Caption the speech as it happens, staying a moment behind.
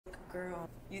girl.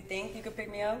 You think you could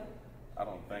pick me up? I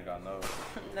don't think I know.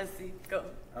 Let's see. Go.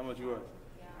 How much you are?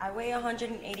 I weigh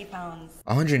 180 pounds.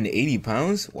 180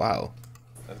 pounds? Wow.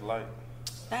 That's light.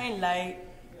 That ain't light.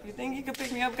 You think you could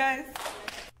pick me up, guys?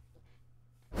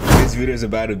 This video is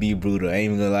about to be brutal. I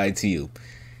ain't even gonna lie to you.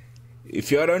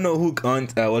 If y'all don't know who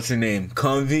what's her name?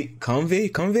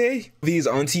 KONVY'S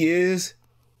auntie is,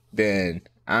 then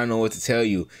I don't know what to tell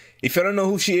you. If y'all don't know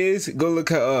who she is, go look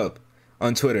her up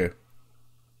on Twitter.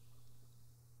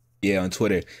 Yeah, on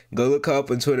Twitter. Go look her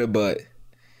up on Twitter, but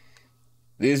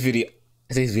this video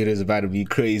is about to be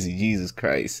crazy. Jesus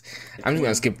Christ. I'm just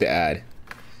gonna skip the ad.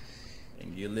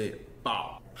 And get lit.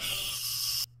 Bow.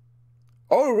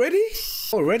 Already?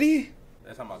 Already?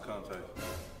 That's how my cum tastes.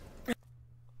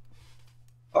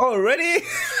 Already?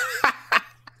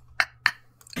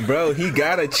 Bro, he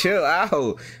gotta chill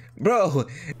out. Bro.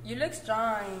 You look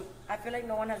strong. I feel like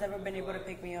no one has ever been able to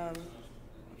pick me up.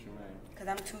 What you mean? Because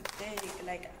I'm too thick.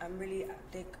 Like, I'm really a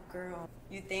thick girl.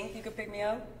 You think you could pick me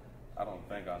up? I don't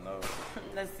think I know.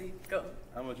 Let's see. Go.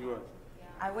 How much you are?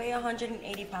 I weigh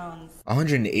 180 pounds.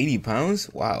 180 pounds?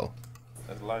 Wow.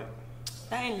 That's light.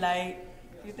 That ain't light.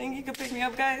 You think you could pick me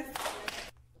up, guys?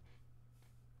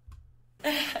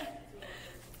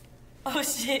 Oh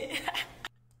shit.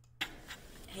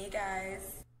 Hey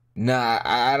guys. Nah,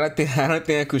 I don't think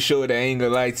I could show that. I ain't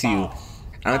gonna lie to you.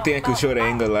 I don't think I could show that. I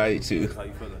ain't gonna lie to you. How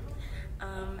you feeling?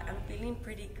 I'm feeling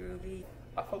pretty groovy.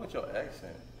 I fuck with your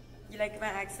accent. You like my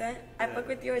accent? I fuck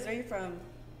with yours. Where you from?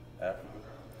 Africa.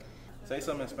 Say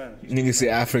something in Spanish. Nigga say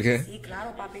Africa. Sí,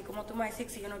 claro, papi. Como tú me dices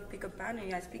si yo no pick up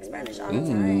Spanish? I speak Spanish all the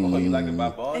time. Oh, you like a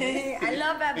Bad Bunny? I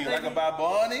love that. You like a Bad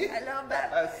Bunny? I love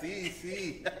that. I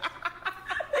see.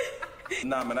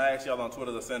 Nah, man, I asked y'all on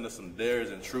Twitter to send us some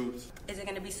dares and truths. Is it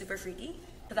gonna be super freaky?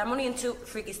 Because I'm only into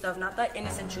freaky stuff, not the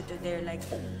innocent truth of dare. Like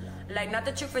not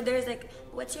the truth for dare is like,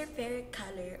 what's your favorite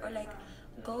color? Or like,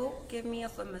 go give me a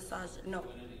foot massage. No.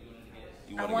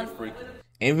 You wanna get freaky?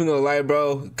 Ain't even gonna lie,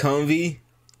 bro. KONVY,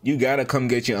 you gotta come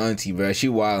get your auntie, bro. She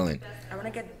wildin'. I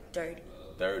wanna get dirty.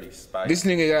 Dirty, spicy. This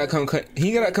nigga gotta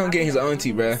come get his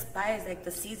auntie, bro. Spice, like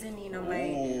the seasoning on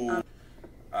my.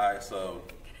 Alright, so.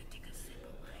 Can I take a sip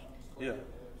of mine? Yeah. Okay.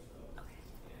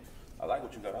 I like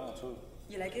what you got on, too.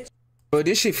 You like it? Bro,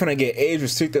 this shit finna get age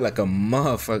restricted like a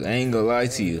motherfucker. I ain't gonna lie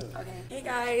to you. Okay. Hey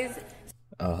guys.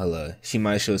 Oh, hello. She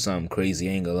might show something crazy.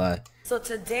 I ain't gonna lie. So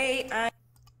today I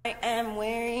am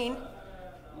wearing.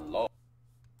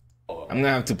 I'm gonna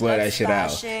have to blur that shit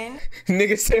out. Fashion.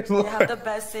 Nigga said They have the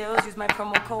best sales. Use my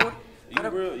promo code. You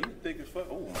real? You thick as fuck?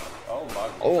 Oh my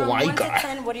God. Oh From my 1 God. to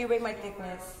 10, what do you rate my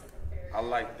thickness? I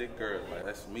like thick girls, man.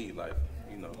 That's me, like,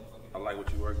 you know. I like what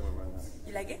you working with right now.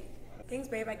 You like it? Thanks,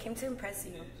 babe. I came to impress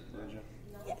you. Did you?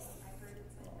 Yes.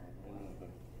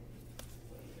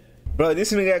 Bro,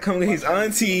 this nigga gotta come get his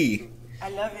auntie. I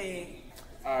love it.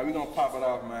 Alright, we gonna pop it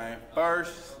off, man.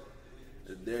 First,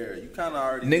 the dare. You kinda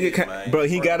already Nigga, did, man. bro,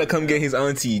 he gotta come get his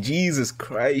auntie. Jesus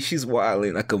Christ, she's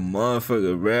wildin' like a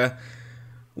motherfucker, bruh.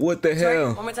 What the Sorry,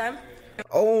 hell? one more time.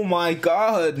 Oh my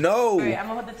God, no. Alright, I'm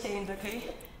gonna hold the change, okay?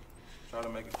 Try to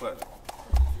make it clap.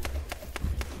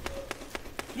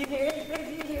 You hear it?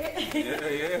 Babe, you hear it?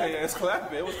 Yeah, it's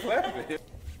clapping. It was clapping.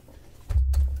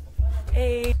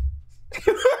 Hey.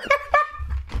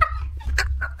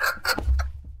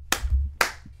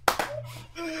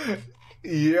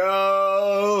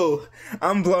 Yo,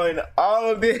 I'm blowing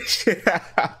all of this shit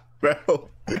out, bro.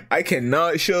 I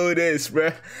cannot show this,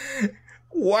 bro.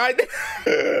 What?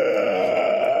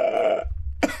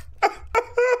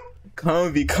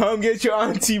 KONVY, come get your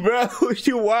auntie, bro.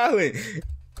 You wildin'.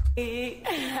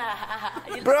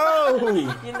 Bro.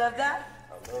 You love that?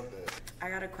 I love that. I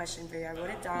got a question for you. I wrote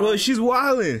it down. Bro, she's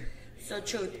wildin'. So,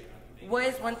 truth. What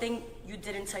is one thing you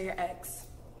didn't tell your ex?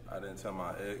 I didn't tell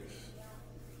my ex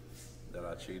that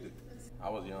I cheated. I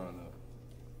was young though.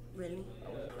 Really?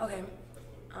 Okay.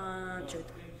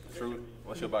 Truth. Truth.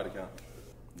 What's your body count?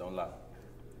 Don't lie.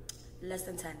 Less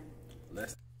than 10.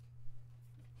 Less.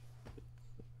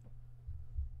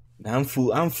 I'm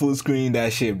full screen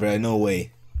that shit, bro. No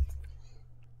way.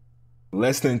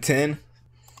 Less than 10?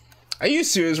 Are you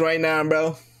serious right now,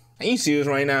 bro? Are you serious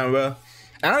right now, bro?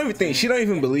 I don't even think she don't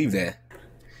even believe that.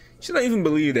 She don't even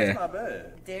believe that. Not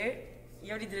bad. Dare? You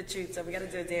already did a truth, so we gotta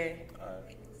do a dare.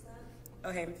 Alright.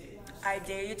 Okay. I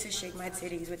dare you to shake my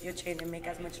titties with your chain and make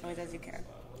as much noise as you can.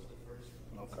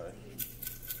 Okay.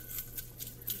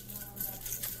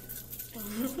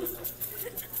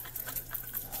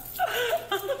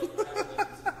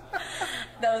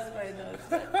 That was funny. That was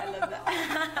funny. I love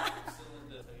that.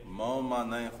 Moan my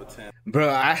name for 10. Bro,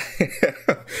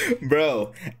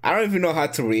 Bro, I don't even know how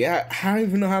to react. I don't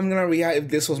even know how I'm gonna react if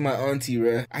this was my auntie,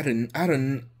 bro. I do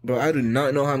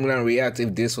not know how I'm gonna react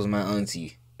if this was my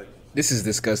auntie. This is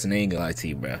disgusting. I ain't gonna lie to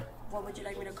you, bro. What would you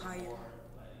like me to call you?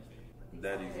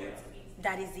 Daddy Z.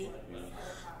 Daddy Z?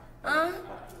 Let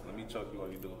me choke you while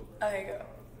you do it. Okay, go.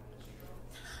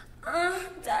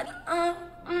 Daddy,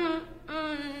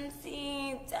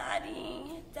 see,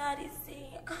 daddy, daddy,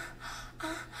 see.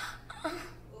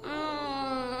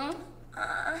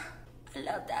 I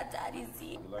love that, Daddy Z.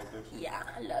 You like this? Yeah,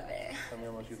 I love it. Tell me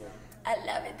how much you like. I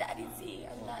love it, Daddy Z.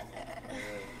 I love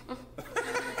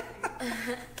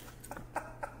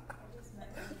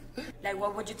it. Like,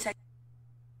 what would you text?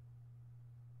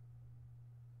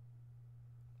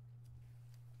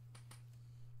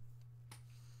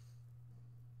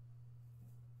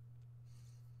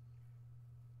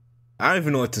 I don't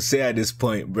even know what to say at this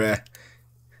point, bruh.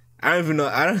 I don't even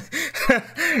know.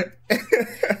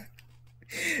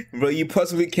 Bro, you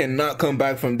possibly cannot come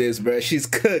back from this, bruh. She's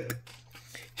cooked.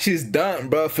 She's done,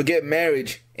 bro. Forget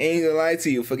marriage. Ain't gonna lie to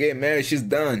you. Forget marriage. She's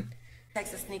done.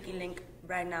 Text a sneaky link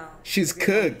right now. She's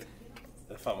cooked.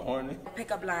 If I'm horny?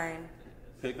 Pickup line.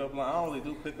 Pickup line? I don't really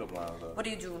do pickup lines, though. What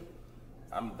do you do?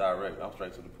 I'm direct. I'm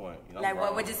straight to the point. You know, like,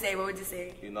 what would you say? What would you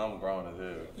say? You know I'm grown as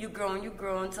hell. You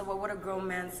grown. So what would a grown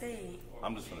man say?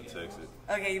 I'm just gonna text it.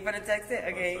 Okay, you better text it?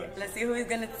 Okay, let's see who he's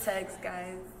gonna text,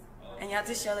 guys. And you have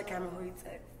to show the camera who he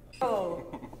texts. Oh.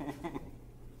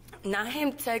 Not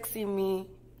him texting me.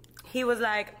 He was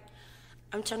like,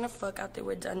 I'm trying to fuck after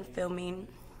we're done filming.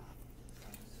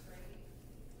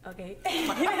 Okay.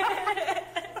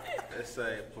 Let's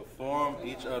say, perform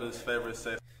each other's favorite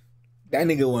sex. That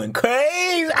nigga went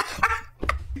crazy.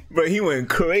 Bro, he went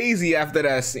crazy after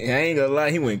that scene. I ain't gonna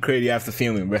lie, he went crazy after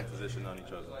filming, bro. Position on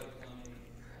each other.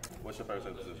 What's your favorite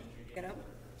sex position? Get up.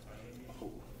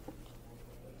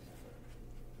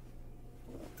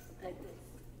 Like this.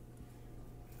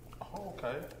 Oh,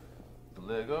 okay. The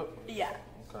leg up? Yeah.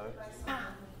 Okay.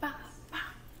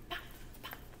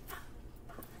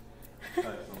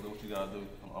 Alright, so do what you gotta do.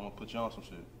 I'm gonna put you on some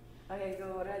shit. Okay, so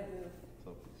what do I do?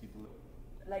 So keep the leg.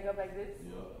 Like up like this?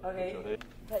 Yeah. Okay. Put your head.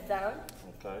 Head down.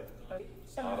 Okay. Okay.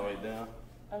 All the way down.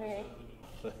 Okay.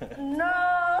 No!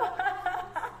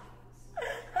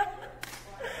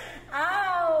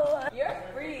 Ow! You're a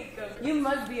freak. You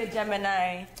must be a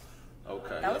Gemini.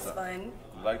 Okay. That was fun.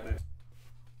 You like this?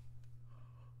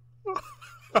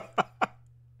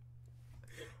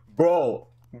 Bro.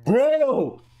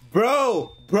 No.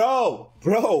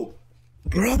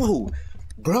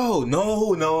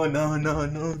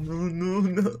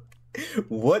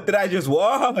 What did I just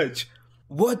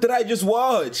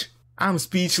watch? I'm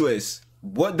speechless.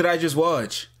 What did I just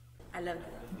watch? I love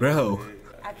that. Bro.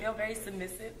 I feel very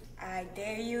submissive. I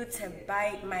dare you to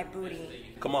bite my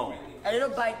booty. Come on. A little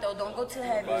bite though, don't go too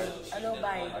heavy. A little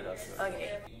bite. I got you.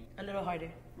 Okay. A little harder.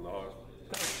 Lord.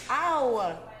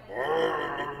 Ow!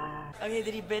 Okay,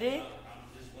 did he bite it?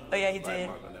 Oh yeah, he did.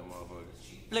 Mark on that motherfucker.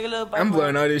 Look a little bite. I'm more.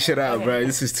 blowing all this shit out, Okay. bro.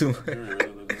 This is too You really look good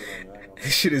on that.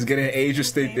 This shit is getting age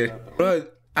restricted. Bro,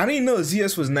 I didn't know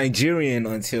Zias was Nigerian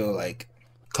until like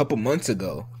a couple months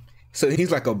ago. So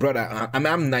he's like a brother. I mean,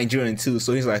 I'm Nigerian too,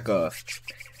 so he's like a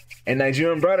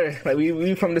Nigerian brother. Like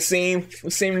we from the same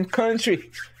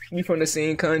country. We from the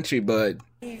same country, but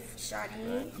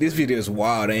Shawty. this video is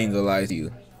wild. I ain't gonna lie to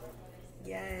you.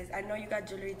 Yes, I know you got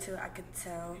jewelry too. I could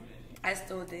tell. I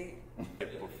stole it.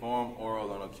 Perform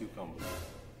oral on a cucumber.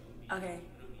 Okay.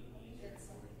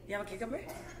 You have a cucumber?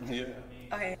 Yeah.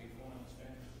 Okay.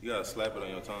 You gotta slap it on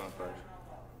your tongue first.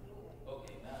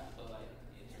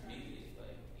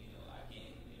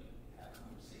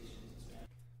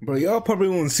 Bro, y'all probably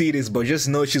won't see this, but just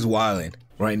know she's wilding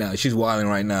right now. She's wilding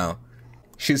right now.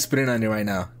 She's spitting on it right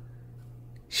now.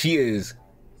 She is.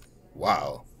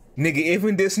 Wow. Nigga,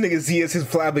 even this nigga Zias is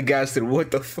flabbergasted. What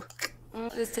the fuck?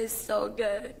 This tastes so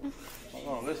good.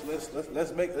 Hold on,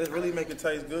 let's really make it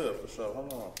taste good for sure.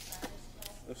 Hold on.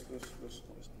 Let's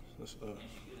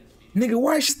Nigga,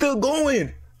 why is she still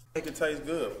going? make it taste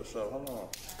good for sure. Hold on.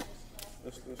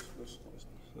 Let's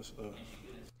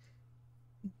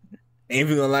Ain't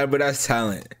even gonna lie, but that's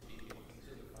talent.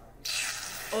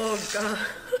 Oh god.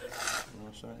 You know what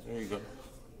I'm saying? There you go.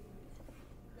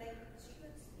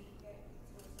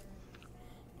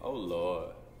 Oh Lord.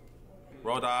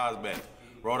 Roll the eyes back.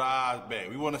 Roll the eyes back.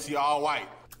 We want to see all white.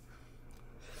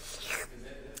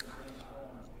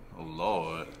 Oh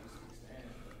Lord.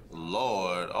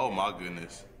 Lord. Oh my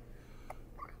goodness.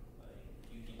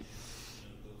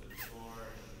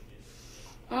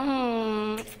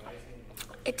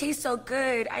 It tastes so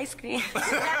good. Ice cream.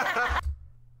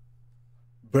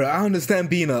 Bro, I understand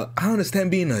being a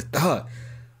thought.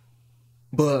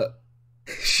 But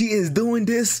she is doing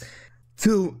this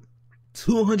to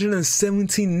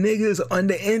 217 niggas on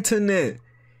the internet.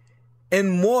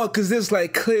 And more, cause there's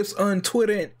like clips on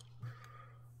Twitter.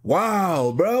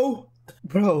 Wow, bro.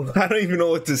 Bro, I don't even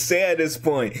know what to say at this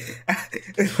point.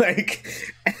 Like,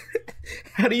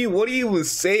 what do you even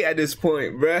say at this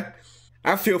point, bruh?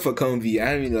 I feel for KONVY.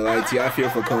 I ain't even gonna lie to you. I feel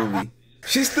for KONVY.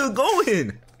 She's still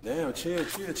going. Damn, chill.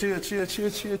 What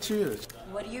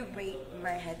do you rate my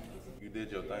headpiece? You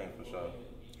did your thing for sure.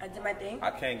 I did my thing?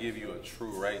 I can't give you a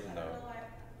true rating though.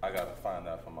 I gotta find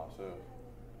out for myself.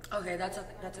 Okay, that's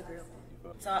agreeable.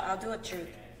 So I'll do a truth.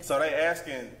 So they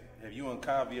asking, have you and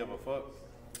KONVY ever fucked?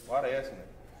 Why are they asking it?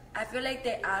 I feel like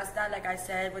they asked that, like I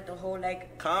said, with the whole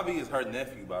like... KONVY is her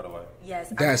nephew, by the way.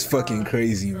 Yes. That's fucking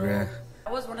crazy, bruh.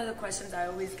 That was one of the questions I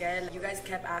always get. Like, you guys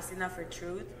kept asking that for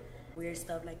truth. Weird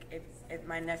stuff, like if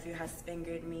my nephew has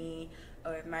fingered me,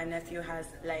 or if my nephew has,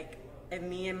 like, if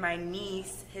me and my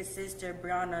niece, his sister,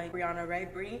 Brianna,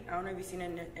 right, Brie? I don't know if you've seen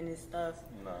it in his stuff.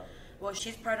 No. Well,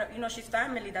 she's part of, she's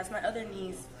family. That's my other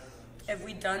niece. If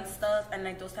we done stuff and,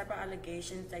 like, those type of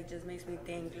allegations, like, just makes me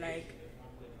think, like,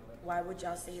 why would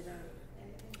y'all say that?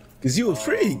 Cause you a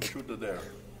freak. Truth or dare?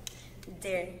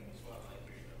 Dare.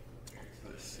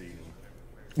 Let's see.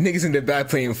 Niggas in the back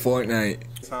playing Fortnite.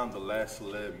 Time the last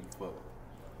celeb you fuck.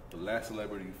 The last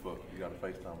celebrity you fuck. You gotta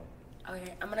FaceTime him.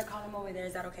 Okay, I'm gonna call him over there.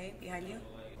 Is that okay? Behind you?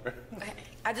 Okay.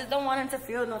 I just don't want him to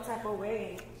feel no type of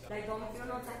way. Like, don't feel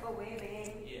no type of way,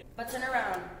 man. But turn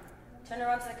around. Turn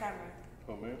around to the camera.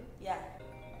 Oh, man? Yeah.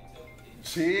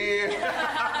 Chill.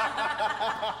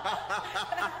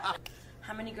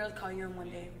 How many girls call you in one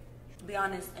day? Be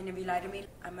honest, and if you lie to me,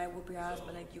 I might whoop your ass,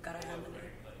 but, like, you gotta handle it.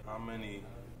 How many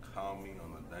call me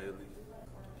on a daily?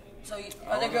 So,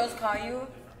 other girls call you?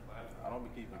 I don't be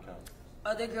keeping count.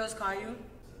 Other girls call you?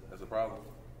 That's a problem.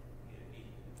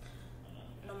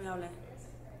 No me hable.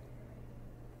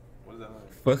 What does that mean?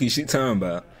 Fuck is she talking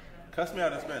about? Cuss me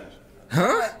out in Spanish.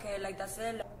 Huh? Okay, like, that's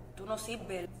it. Like, tú no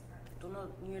sirves. Tú no,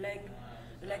 you're like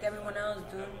everyone else,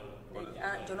 dude.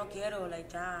 Like, yo no quiero,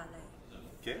 like, ya, like.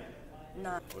 ¿Qué?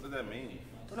 Nah. What does that mean?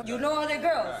 You know other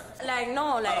girls? Like,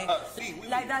 no, like,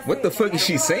 like that's What it. the fuck Like, is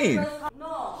she I know saying? other girls-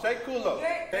 No. Say culo.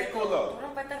 Say culo. Tú no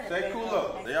faltas Say respeto.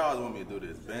 culo. They always want me to do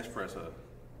this. Bench press her.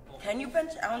 Can you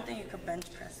bench? I don't think you could bench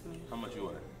press me. How much you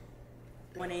weigh?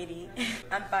 180.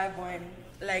 I'm 5'1".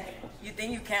 Like, you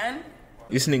think you can?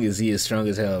 This nigga Z is strong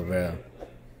as hell, bro.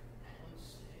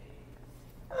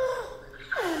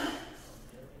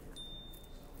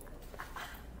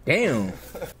 Damn.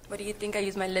 What do you think I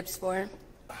use my lips for?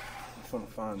 I'm trying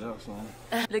to find out something.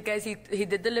 Look, guys, he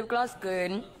did the lip gloss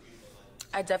good.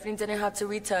 I definitely didn't have to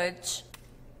retouch.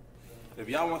 If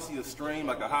y'all want to see a stream,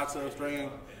 like a hot tub stream,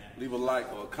 leave a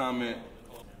like or a comment.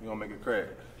 We're going to make it crack.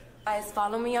 Guys,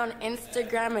 follow me on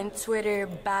Instagram and Twitter,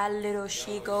 Bad Little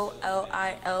Shigo,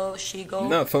 Lil Shigo. I'm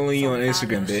not following you on Bad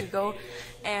Instagram, Little babe. Shigo.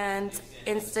 And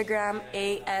Instagram,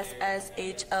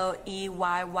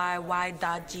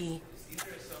 ASSHLEYYY.G.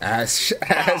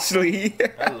 Ashley.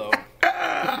 Hello.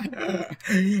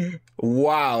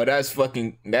 Wow,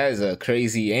 that is a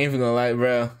crazy. I ain't even gonna lie,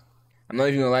 bro. I'm not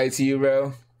even gonna lie to you,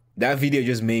 bro. That video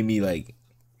just made me like,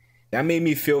 that made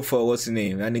me feel for what's the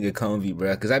name, that nigga KONVY,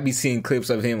 bro. Cause I be seeing clips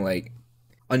of him like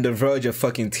on the verge of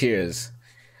fucking tears,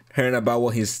 hearing about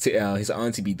what his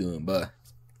auntie be doing, but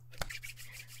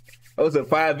it was a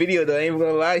fire video though. I ain't even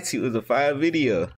gonna lie to you, it was a fire video.